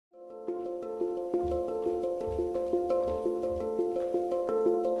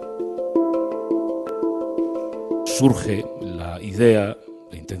surge la idea,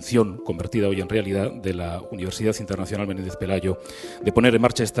 la intención, convertida hoy en realidad, de la Universidad Internacional Menéndez Pelayo, de poner en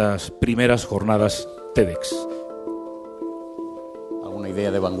marcha estas primeras jornadas TEDx. Alguna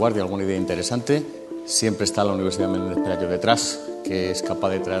idea de vanguardia, alguna idea interesante, siempre está la Universidad Menéndez Pelayo detrás, que es capaz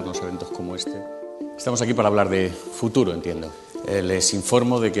de traernos eventos como este. Estamos aquí para hablar de futuro, entiendo. Les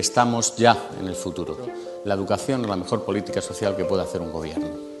informo de que estamos ya en el futuro. La educación es la mejor política social que puede hacer un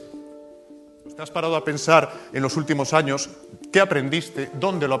gobierno. ¿Te has parado a pensar en los últimos años qué aprendiste,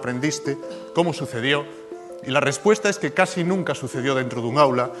 dónde lo aprendiste, cómo sucedió? Y la respuesta es que casi nunca sucedió dentro de un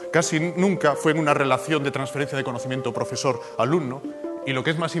aula, casi nunca fue en una relación de transferencia de conocimiento profesor-alumno y, lo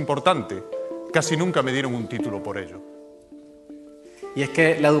que es más importante, casi nunca me dieron un título por ello. Y es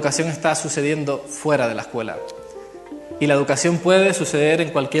que la educación está sucediendo fuera de la escuela. Y la educación puede suceder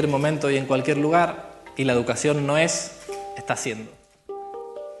en cualquier momento y en cualquier lugar, y la educación no es, está siendo.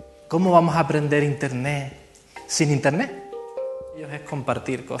 ¿Cómo vamos a aprender Internet sin Internet? Es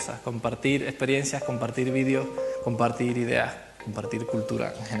compartir cosas, compartir experiencias, compartir vídeos, compartir ideas, compartir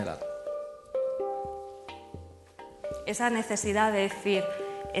cultura en general. Esa necesidad de decir,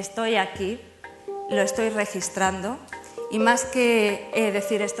 estoy aquí, lo estoy registrando, y más que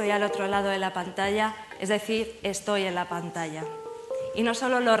decir estoy al otro lado de la pantalla, es decir, estoy en la pantalla. Y no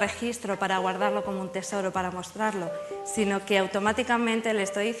solo lo registro para guardarlo como un tesoro, para mostrarlo, sino que automáticamente le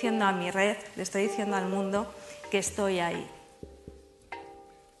estoy diciendo a mi red, le estoy diciendo al mundo que estoy ahí.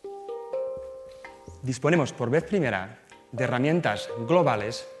 Disponemos por vez primera de herramientas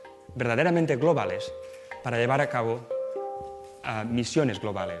globales, verdaderamente globales, para llevar a cabo misiones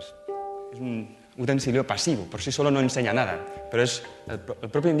globales. Es un utensilio pasivo, por sí solo no enseña nada, pero es el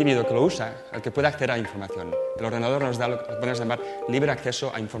propio individuo que lo usa el que puede acceder a la información. El ordenador nos da lo que podemos llamar libre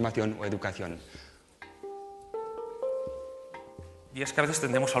acceso a información o educación. Y es que a veces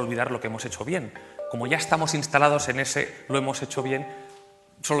tendemos a olvidar lo que hemos hecho bien. Como ya estamos instalados en ese lo hemos hecho bien,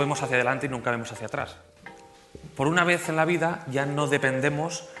 solo vemos hacia adelante y nunca vemos hacia atrás. Por una vez en la vida ya no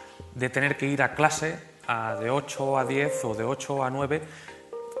dependemos de tener que ir a clase de 8 a 10 o de 8 a 9,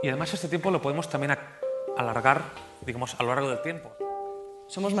 y además este tiempo lo podemos también alargar, digamos, a lo largo del tiempo.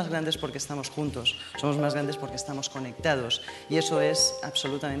 Somos más grandes porque estamos juntos, somos más grandes porque estamos conectados, y eso es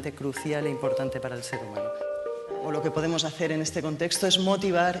absolutamente crucial e importante para el ser humano. O lo que podemos hacer en este contexto es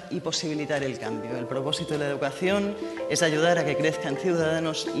motivar y posibilitar el cambio. El propósito de la educación es ayudar a que crezcan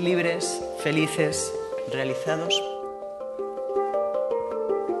ciudadanos libres, felices, realizados.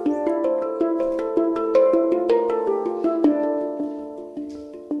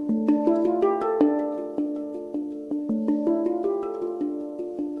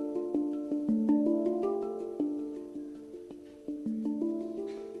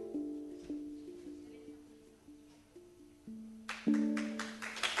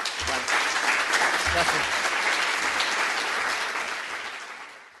 Gracias.